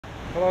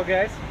Hello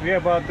guys, we're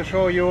about to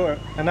show you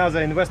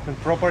another investment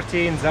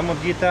property in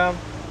Zamboanguita.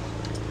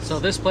 So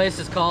this place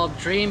is called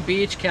Dream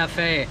Beach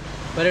Cafe,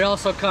 but it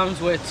also comes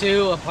with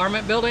 2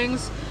 apartment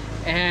buildings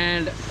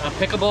and a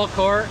pickleball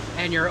court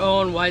and your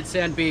own white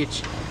sand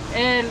beach.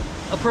 And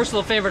a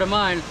personal favorite of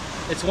mine,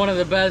 it's one of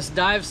the best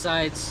dive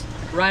sites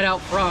right out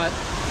front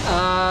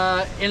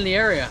in the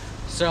area.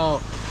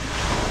 So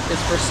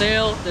it's for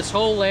sale. This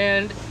whole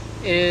land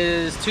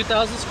is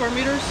 2,000 square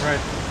meters. Right.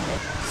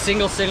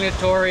 Single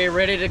signatory,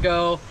 ready to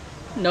go.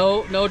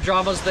 No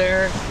dramas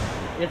there.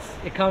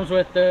 It comes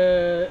with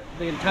the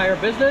entire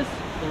business,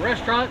 the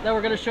restaurant that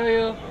we're going to show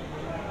you,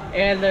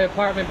 and the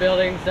apartment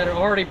buildings that are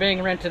already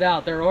being rented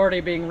out. They're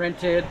already being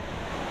rented,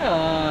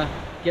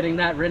 getting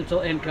that rental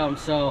income.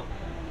 So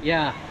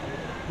yeah.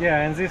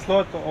 Yeah, and this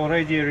lot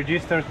already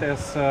registered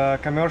as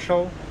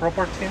commercial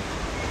property,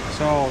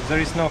 so there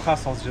is no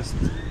hassles. Just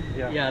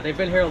yeah, they've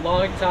been here a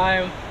long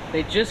time.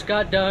 They just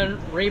got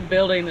done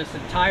rebuilding this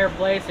entire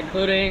place,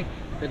 including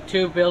the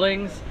 2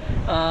 buildings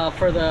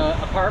for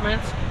the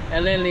apartments,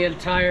 and then the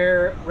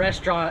entire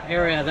restaurant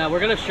area that we're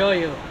going to show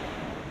you.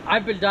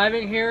 I've been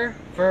diving here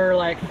for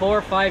like 4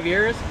 or 5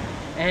 years,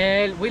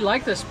 and we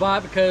like this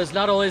spot because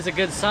not only is it a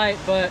good site,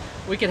 but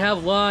we can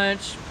have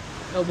lunch,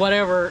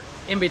 whatever,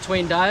 in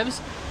between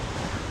dives.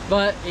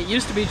 But it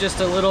used to be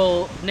just a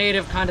little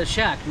native kind of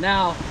shack.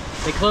 Now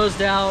they closed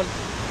down,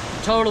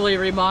 totally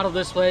remodeled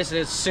this place, and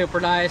it's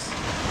super nice.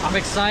 I'm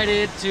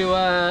excited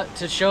to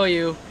show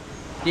you.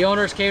 The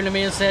owners came to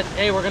me and said,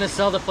 "Hey, we're gonna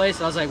sell the place."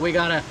 And I was like, we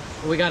gotta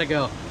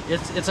go.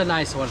 It's a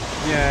nice one.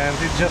 Yeah, and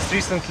it just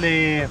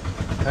recently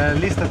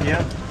listed.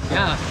 Yeah,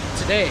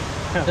 today.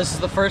 This is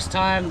the first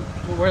time.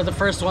 We're the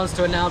first ones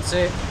to announce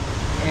it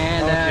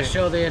and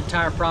show the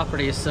entire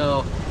property.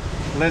 So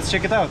let's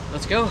check it out.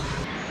 Let's go.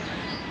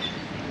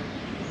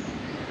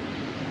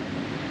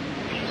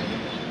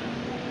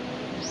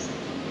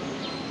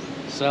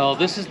 So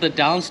this is the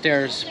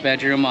downstairs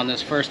bedroom on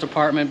this first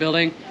apartment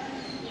building.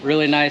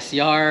 Really nice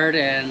yard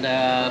and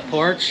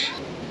porch.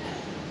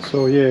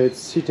 So yeah, it's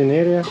sitting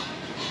area,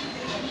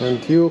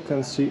 and you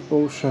can see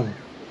ocean,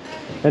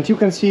 and you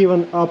can see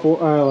even Apple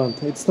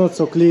Island. It's not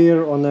so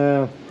clear on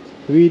a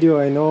video,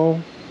 I know,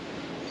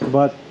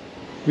 but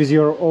with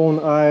your own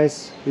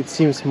eyes it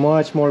seems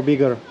much more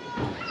bigger,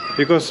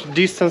 because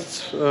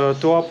distance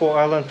to Apple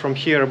Island from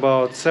here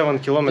about 7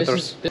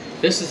 kilometers.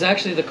 This is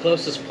actually the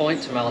closest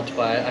point to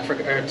Malapai.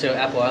 To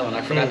Apple Island.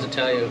 I forgot to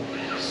tell you.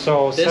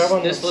 So this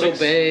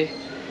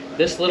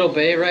little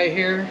bay right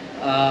here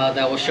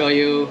that we'll show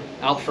you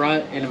out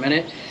front in a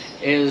minute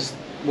is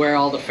where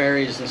all the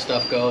ferries and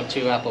stuff go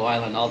to Apple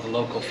Island, all the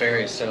local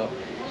ferries. So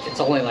it's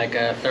only like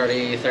a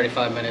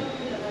 30-35 minute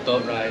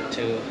boat ride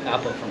to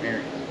Apple from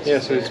here. Yeah,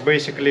 so it's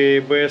basically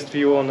best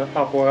view on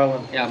Apple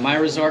Island. Yeah, my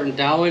resort in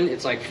Dauin,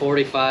 it's like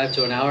 45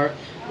 to an hour.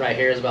 Right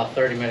here is about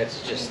 30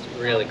 minutes, just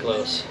really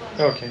close.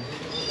 Okay.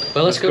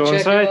 But let's go check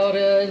inside. Out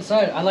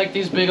inside. I like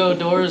these big old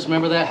doors.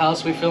 Remember that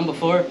house we filmed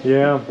before?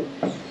 Yeah.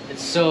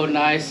 It's so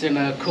nice and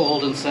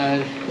cold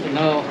inside.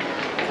 No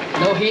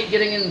heat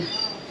getting in.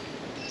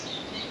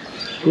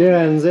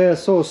 Yeah, and they're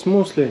so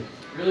smoothly.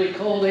 Really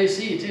cold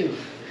AC too.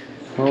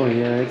 Oh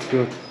yeah, it's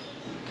good.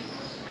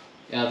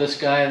 Yeah, this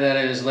guy that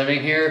is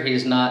living here,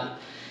 he's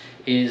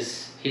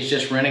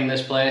just renting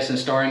this place and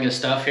storing his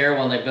stuff here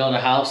while they build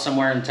a house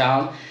somewhere in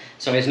town.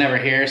 So he's never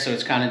here, so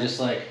it's kind of just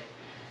like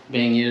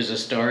being used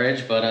as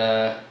storage. But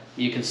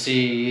you can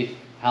see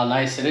how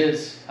nice it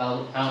is,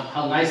 how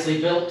nicely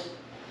built.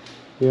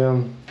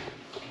 Yeah.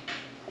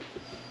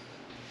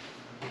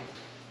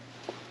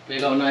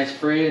 Big old nice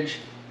fridge.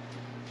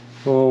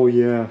 Oh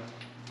yeah.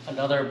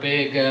 Another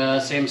big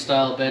same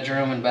style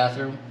bedroom and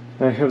bathroom.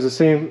 I have the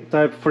same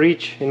type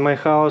fridge in my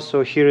house,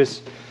 so here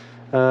is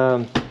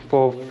for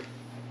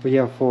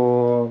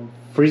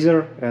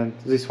freezer, and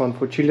this one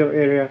for chiller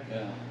area.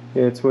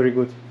 Yeah, it's very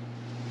good.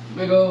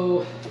 Big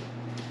old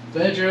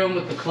bedroom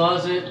with the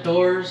closet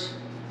doors.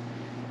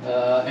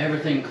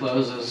 Everything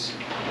closes.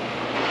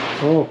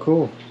 Oh,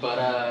 cool.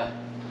 But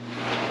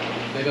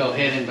big old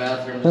hidden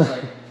bathroom,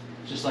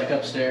 just like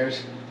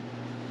upstairs.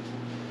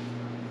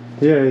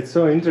 Yeah, it's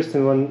so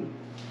interesting when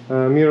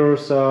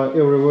mirrors are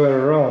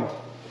everywhere around.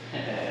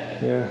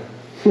 Yeah.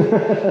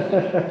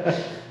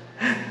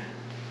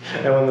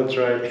 I want to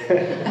try.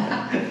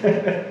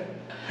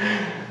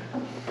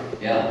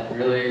 Yeah,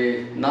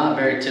 really not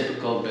very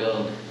typical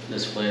build,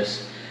 this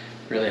place.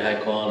 Really high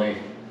quality.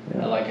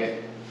 Yeah. I like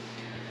it.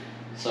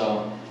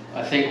 So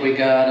I think we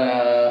got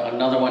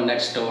another one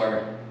next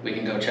door we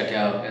can go check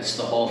out. It's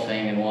the whole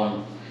thing in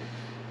one.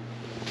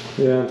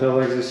 Yeah, and I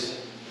like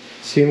this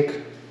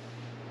sink.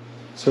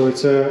 So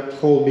it's a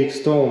whole big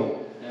stone.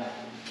 Yeah.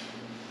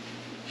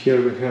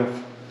 Here we have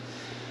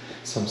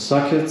some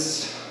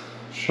sockets,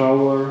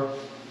 shower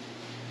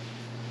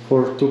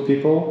for 2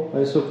 people,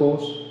 I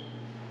suppose.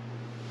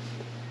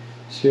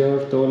 Here,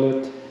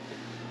 toilet.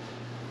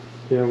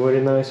 Yeah,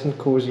 very nice and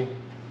cozy.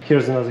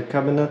 Here's another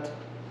cabinet.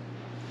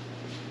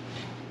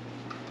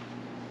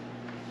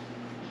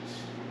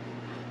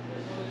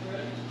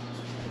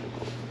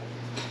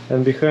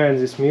 And behind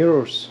these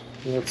mirrors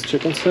Let's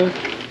check inside.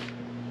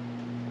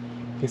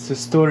 It's a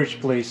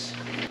storage place.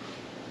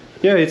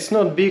 Yeah, it's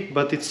not big,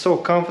 but it's so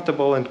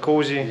comfortable and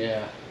cozy.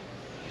 Yeah.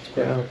 It's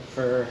perfect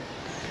for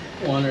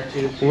one or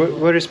two people.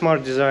 Very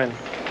smart design.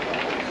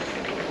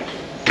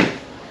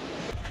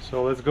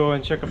 So let's go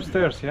and check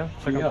upstairs, yeah?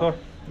 Second floor?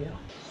 Yeah.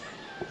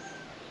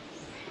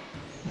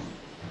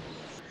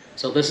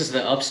 So this is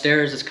the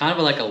upstairs. It's kind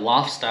of like a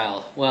loft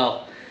style.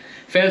 Well,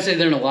 fans say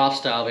they're in a loft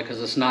style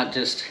because it's not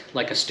just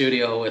like a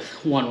studio with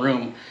one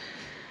room.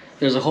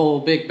 There's a whole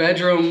big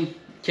bedroom,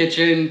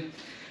 kitchen,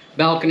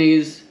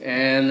 balconies,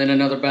 and then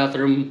another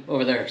bathroom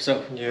over there.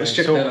 So yeah, let's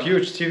check so that out.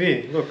 Huge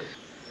TV, look.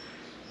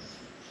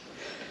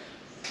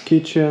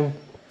 Kitchen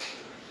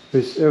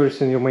with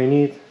everything you may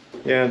need.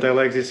 Yeah, and I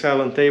like this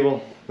island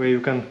table where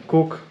you can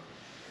cook,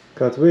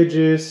 cut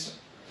veggies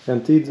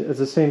and eat at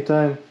the same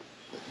time.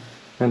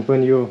 And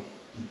when you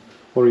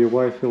or your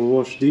wife will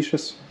wash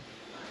dishes,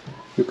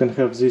 you can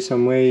have these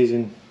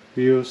amazing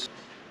views.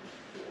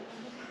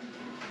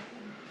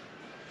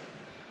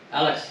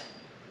 Alex.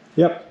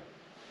 Yep.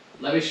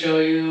 Let me show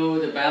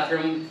you the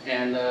bathroom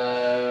and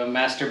the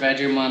master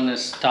bedroom on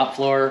this top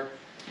floor.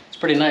 It's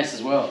pretty nice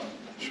as well.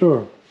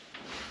 Sure.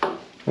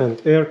 And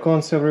air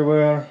cons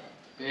everywhere.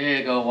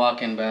 Big old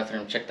walk-in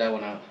bathroom. Check that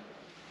one out.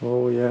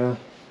 Oh yeah.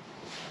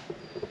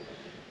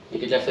 You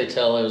could definitely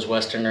tell it was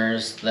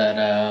Westerners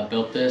that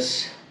built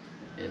this.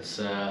 It's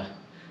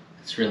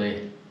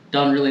really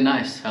done really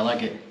nice. I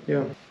like it.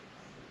 Yeah.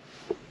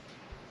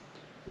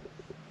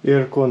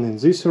 Aircon in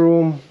this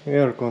room,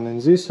 aircon in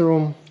this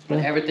room.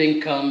 Everything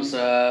comes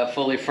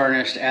fully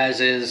furnished as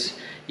is.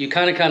 You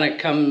kind of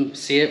come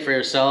see it for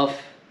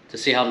yourself to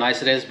see how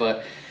nice it is,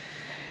 but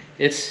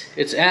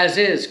it's as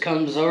is.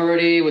 Comes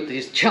already with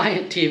these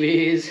giant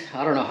TVs.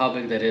 I don't know how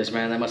big that is,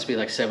 man. That must be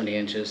like 70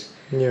 inches.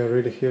 Yeah,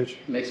 really huge.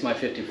 Makes my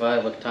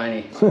 55 look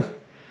tiny.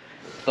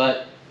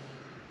 But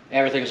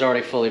everything's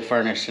already fully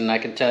furnished, and I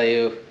can tell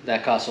you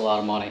that costs a lot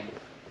of money.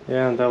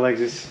 Yeah, and I like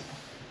this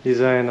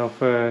design of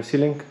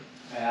ceiling.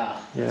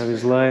 Yeah. Yeah,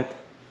 with light.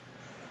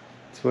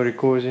 It's very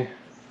cozy.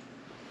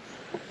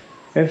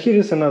 And here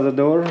is another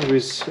door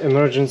with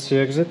emergency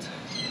exit.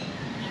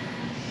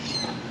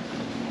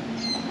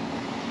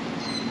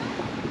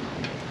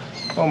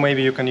 Or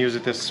maybe you can use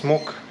it as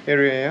smoke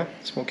area, yeah?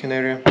 Smoking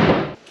area.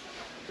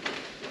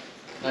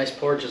 Nice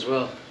porch as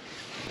well.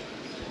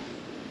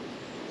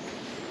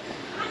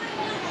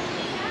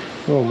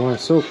 Oh my,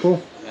 so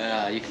cool.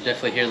 Yeah, you can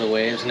definitely hear the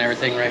waves and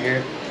everything right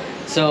here.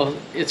 So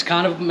it's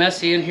kind of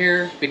messy in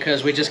here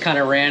because we just kind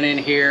of ran in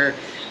here.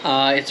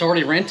 It's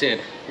already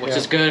rented, which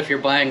is good if you're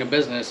buying a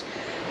business.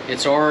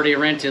 It's already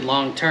rented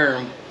long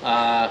term.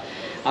 I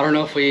don't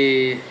know if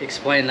we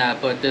explained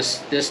that, but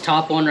this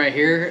top one right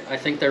here, I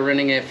think they're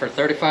renting it for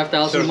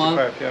 $35,000 a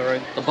month. Yeah,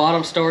 right. The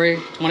bottom story,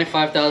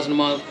 $25,000 a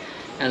month.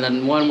 And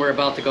then one we're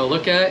about to go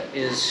look at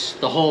is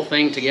the whole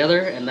thing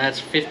together, and that's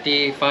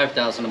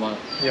 $55,000 a month.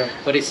 Yeah.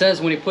 But he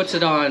says when he puts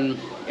it on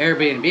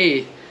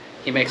Airbnb,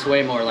 he makes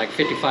way more, like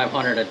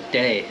 $5,500 a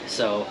day.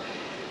 So,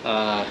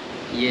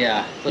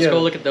 yeah, let's go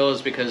look at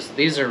those because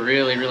these are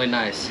really, really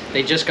nice.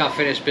 They just got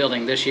finished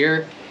building this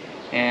year,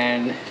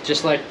 and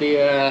just like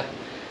the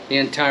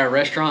entire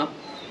restaurant,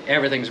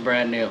 everything's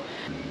brand new.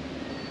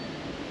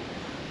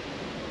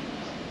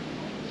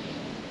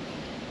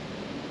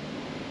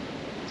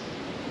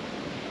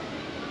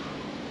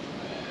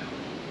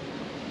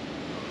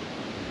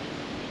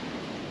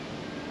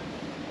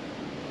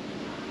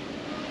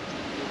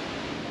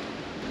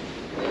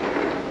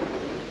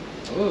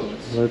 Ooh,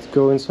 Let's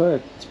go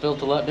inside. It's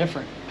built a lot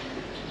different.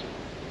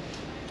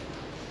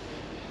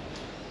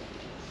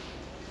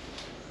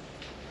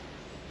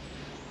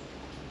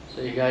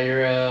 So you got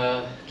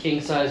your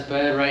king size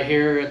bed right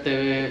here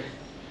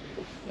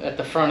at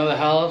the front of the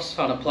house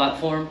on a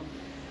platform.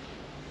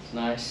 It's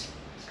nice.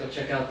 Let's go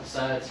check out the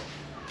sides.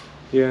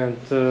 Yeah,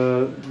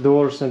 and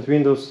doors and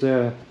windows,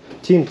 they're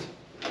tint,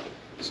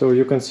 so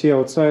you can see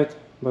outside,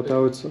 but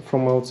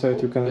from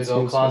outside you cannot Big see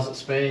old inside. closet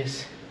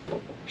space,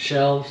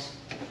 shelves.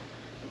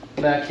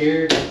 Back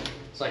here,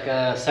 it's like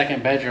a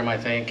second bedroom, I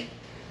think.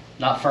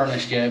 Not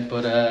furnished yet,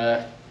 but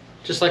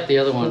just like the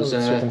other ones,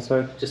 Let's check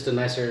inside. just a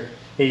nicer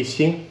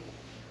AC.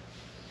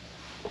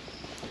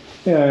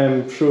 Yeah,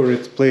 I'm sure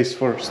it's placed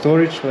for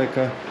storage, like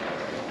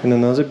in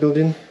another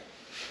building.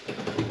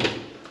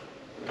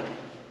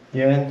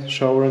 Yeah, and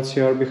shower and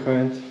CR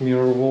behind,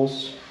 mirror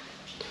walls.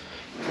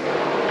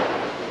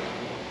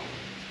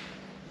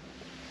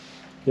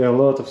 Yeah, a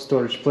lot of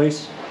storage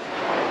place.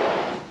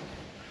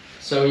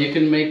 So you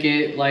can make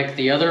it like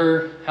the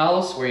other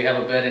house where you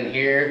have a bed in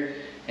here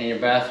and your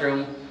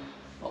bathroom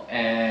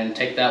and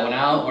take that one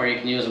out, or you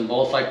can use them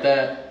both like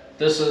that.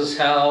 This is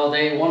how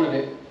they wanted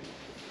it.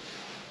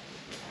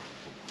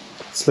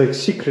 It's like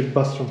secret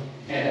bathroom.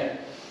 Yeah.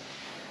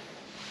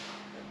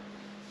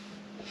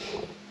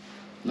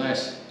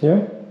 Nice.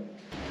 Yeah?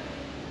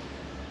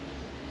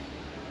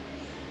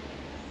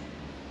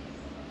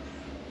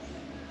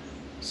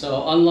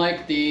 So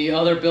unlike the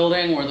other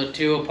building where the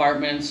two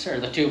apartments or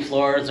the two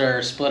floors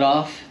are split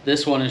off,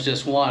 this one is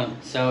just one.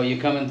 So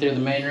you come in through the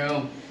main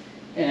room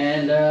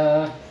and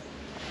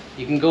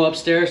you can go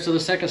upstairs to the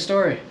second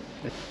story.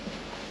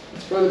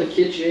 It's probably the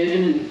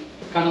kitchen and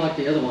kind of like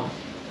the other one.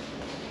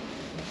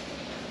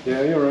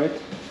 Yeah, you're right.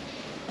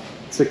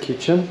 It's a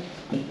kitchen.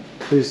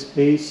 There's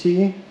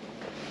AC.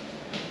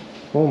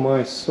 Oh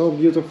my, so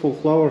beautiful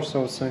flowers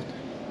outside.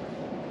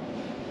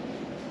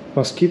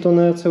 Mosquito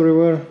nets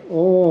everywhere.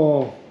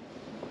 Oh,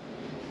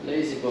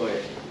 Lazy boy.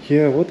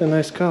 yeah, what a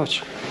nice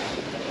couch.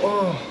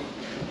 Oh,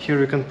 here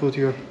you can put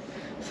your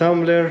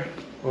tumbler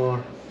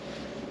or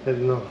I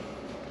don't know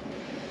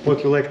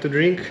what you like to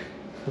drink.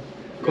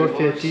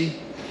 Coffee or tea.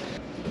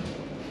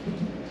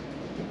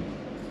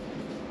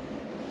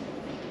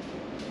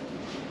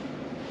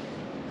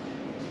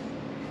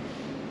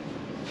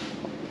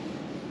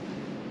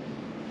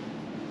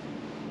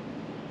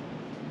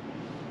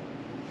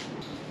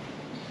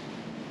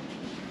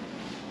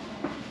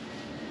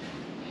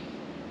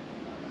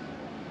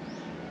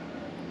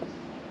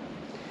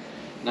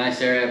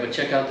 Nice area, but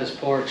check out this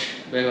porch.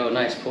 Big old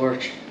nice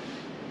porch.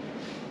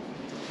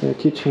 Yeah,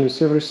 kitchen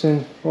with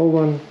everything.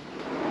 Oven,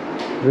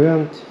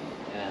 vent.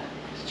 Yeah,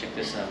 let's check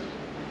this out.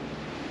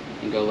 You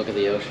can go look at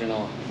the ocean.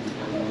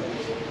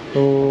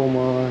 Oh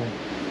my.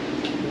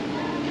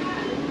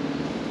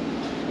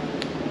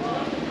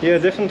 Yeah,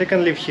 definitely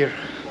can live here.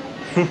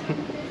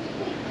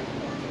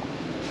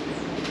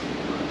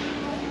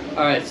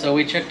 Alright, so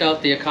we checked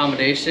out the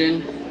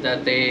accommodation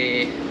that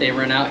they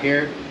rent out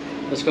here.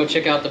 Let's go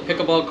check out the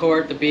pickleball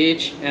court, the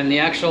beach, and the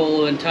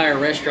actual entire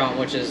restaurant,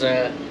 which is,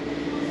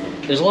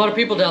 there's a lot of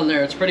people down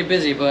there. It's pretty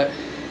busy, but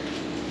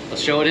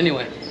let's show it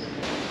anyway.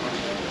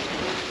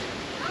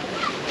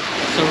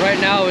 So right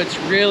now it's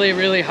really,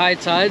 really high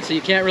tide, so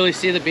you can't really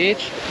see the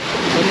beach.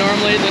 But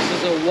normally this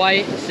is a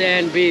white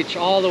sand beach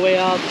all the way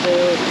out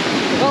to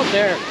about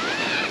there.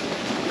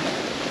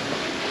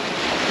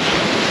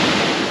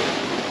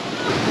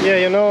 Yeah,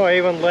 you know, I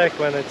even like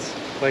when it's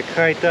like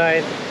high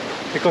tide,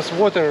 because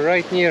water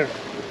right near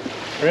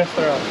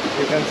restaurant.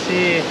 You can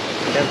see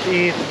and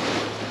eat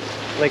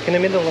like in the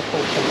middle of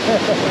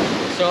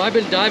ocean. So I've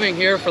been diving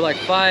here for like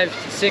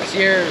 5-6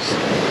 years.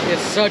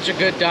 It's such a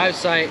good dive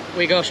site.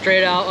 We go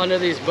straight out under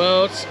these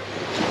boats,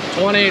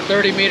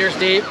 20-30 meters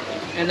deep,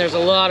 and there's a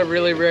lot of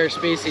really rare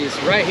species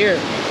right here.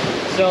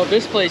 So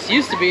this place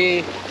used to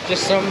be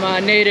just some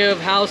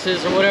native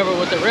houses or whatever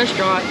with the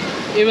restaurant,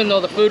 even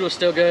though the food was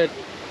still good.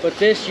 But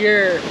this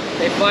year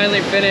they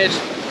finally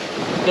finished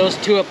those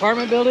 2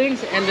 apartment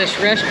buildings, and this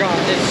restaurant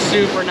is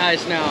super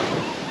nice now.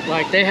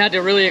 Like, they had to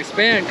really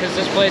expand because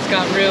this place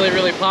got really,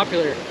 really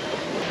popular.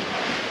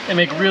 They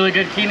make really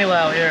good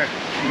kinilaw here.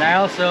 And I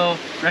also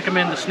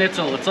recommend the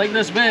schnitzel. It's like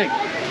this big.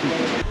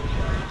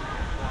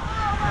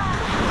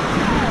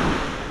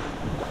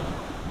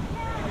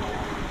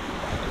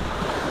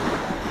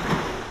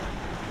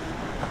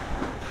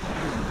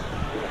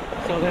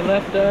 So they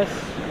left us,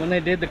 when they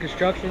did the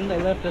construction, they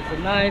left us a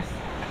nice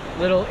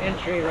little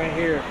entry right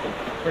here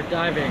for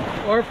diving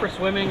or for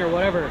swimming or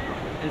whatever.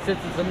 And since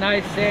it's a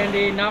nice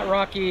sandy, not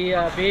rocky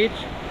beach,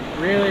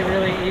 really,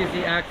 really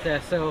easy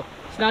access. So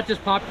it's not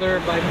just popular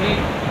by me.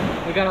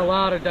 We got a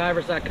lot of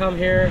divers that come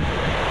here,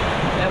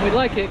 and we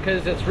like it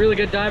because it's really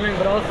good diving,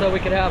 but also we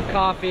could have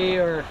coffee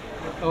or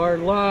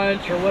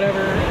lunch or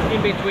whatever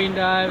in between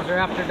dives or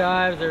after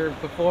dives or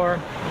before.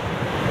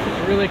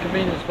 It's a really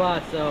convenient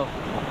spot, so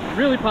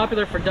really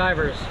popular for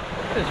divers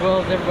as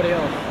well as everybody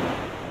else.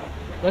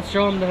 Let's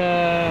show them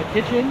the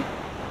kitchen,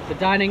 the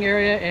dining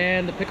area,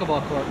 and the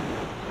pickleball court.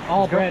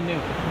 All brand new.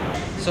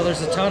 So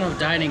there's a ton of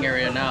dining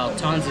area now,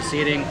 tons of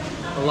seating,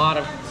 a lot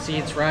of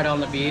seats right on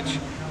the beach,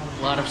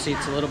 a lot of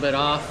seats a little bit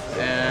off,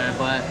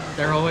 but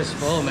they're always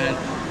full, man.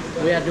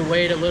 We had to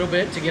wait a little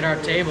bit to get our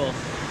table.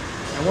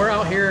 And we're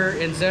out here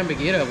in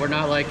Zamboanguita. We're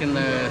not like in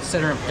the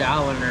center of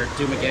Dauin or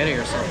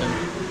Dumaguete or something.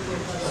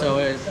 So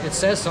it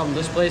says something.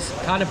 This place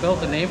kind of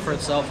built a name for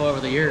itself over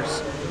the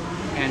years.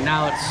 And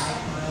now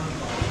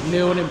it's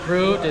new and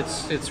improved.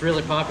 It's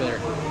really popular.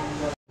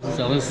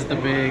 So this is the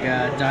big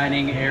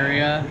dining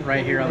area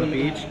right here on the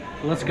beach.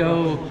 Let's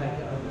go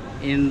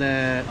in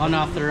the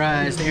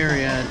unauthorized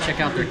area and check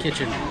out their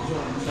kitchen.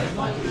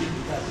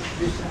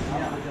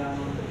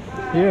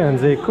 Yeah, and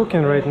they're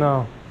cooking right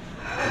now.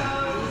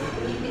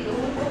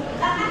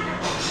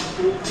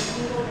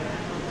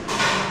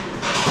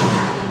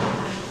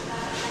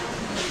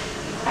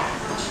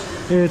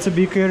 Yeah, it's a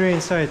big area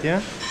inside,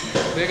 yeah?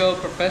 Big old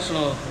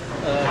professional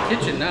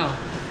kitchen now.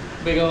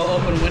 Big old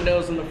open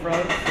windows in the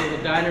front so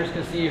the diners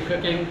can see you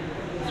cooking.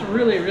 It's a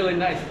really, really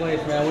nice place,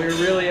 man. We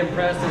were really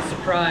impressed and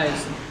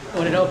surprised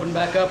when it opened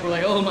back up. We're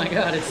like, oh my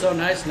God, it's so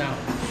nice now.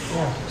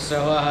 Yeah.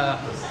 So,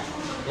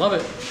 love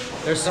it.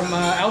 There's some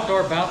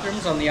outdoor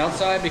bathrooms on the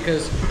outside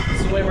because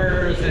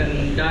swimmers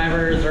and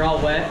divers are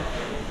all wet.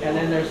 And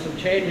then there's some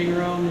changing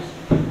rooms.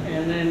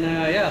 And then,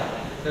 yeah,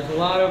 there's a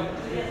lot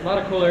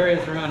of cool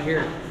areas around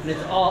here. And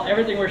it's all,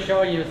 everything we're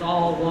showing you is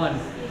all one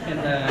in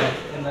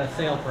the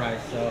sale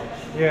price. So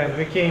yeah,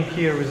 we came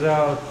here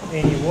without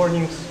any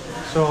warnings.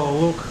 So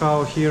look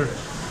how here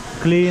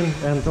clean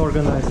and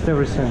organized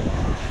everything.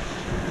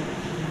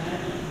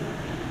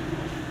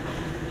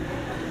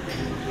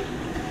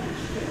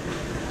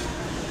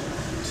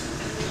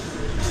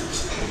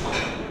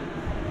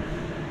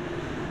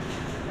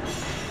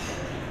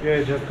 Yeah,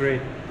 it's just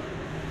great.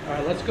 All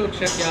right, let's go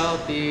check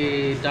out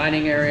the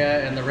dining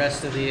area and the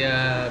rest of the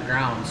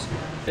grounds.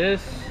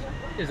 This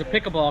is a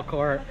pickleball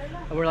court.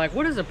 And we're like,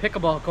 what is a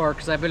pickleball court?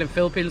 Because I've been in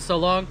Philippines so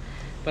long,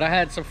 but I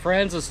had some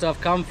friends and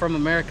stuff come from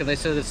America. They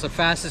said it's the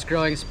fastest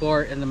growing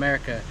sport in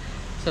America.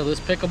 So this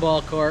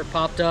pickleball court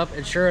popped up,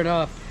 and sure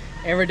enough,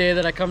 every day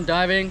that I come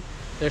diving,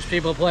 there's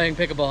people playing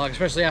pickleball,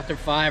 especially after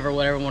 5 or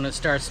whatever, when it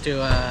starts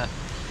to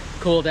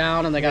cool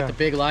down and they got the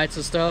big lights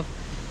and stuff.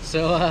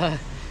 So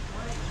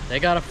they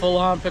got a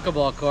full-on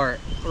pickleball court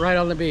right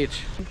on the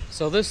beach.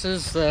 So this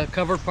is the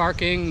covered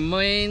parking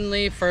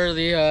mainly for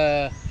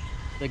the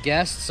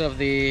guests of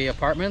the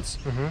apartments.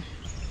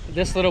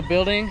 This little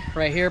building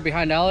right here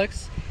behind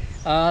Alex,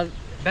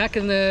 back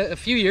in a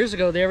few years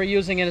ago, they were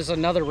using it as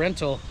another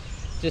rental,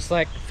 just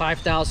like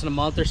 $5,000 a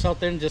month or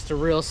something, just a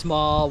real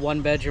small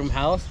 1-bedroom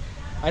house.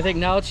 I think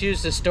now it's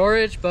used as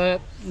storage, but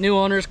new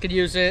owners could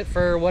use it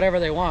for whatever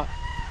they want.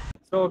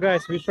 So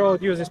guys, we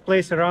showed you this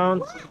place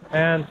around,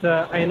 and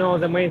I know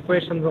the main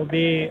question will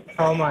be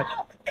how much.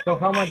 So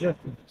how much is it?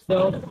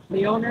 So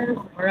the owners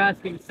are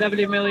asking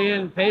 70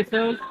 million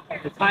pesos.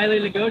 It's highly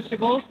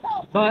negotiable,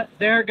 but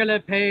they're gonna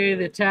pay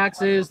the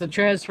taxes, the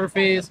transfer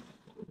fees,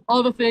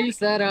 all the things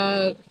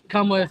that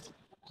come with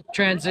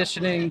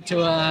transitioning to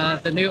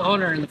the new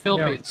owner in the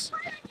Philippines.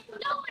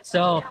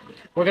 So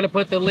we're gonna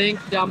put the link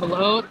down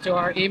below to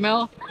our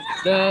email.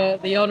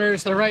 The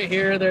owners, they're right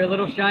here. They're a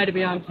little shy to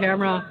be on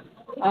camera,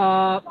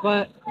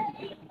 but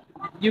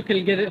you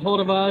can get a hold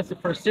of us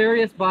for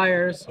serious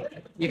buyers.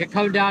 You can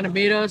come down and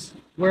meet us.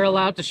 We're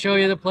allowed to show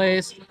you the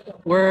place.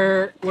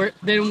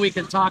 Then we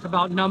can talk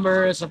about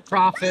numbers of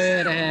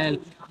profit and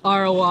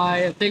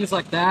ROI and things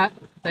like that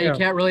you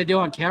can't really do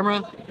on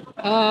camera.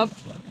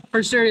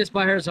 For serious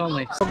buyers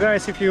only. So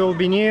guys, if you will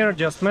be near,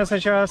 just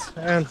message us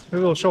and we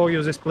will show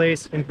you this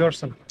place in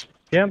person.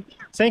 Yeah,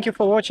 thank you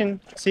for watching.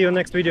 See you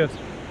next videos.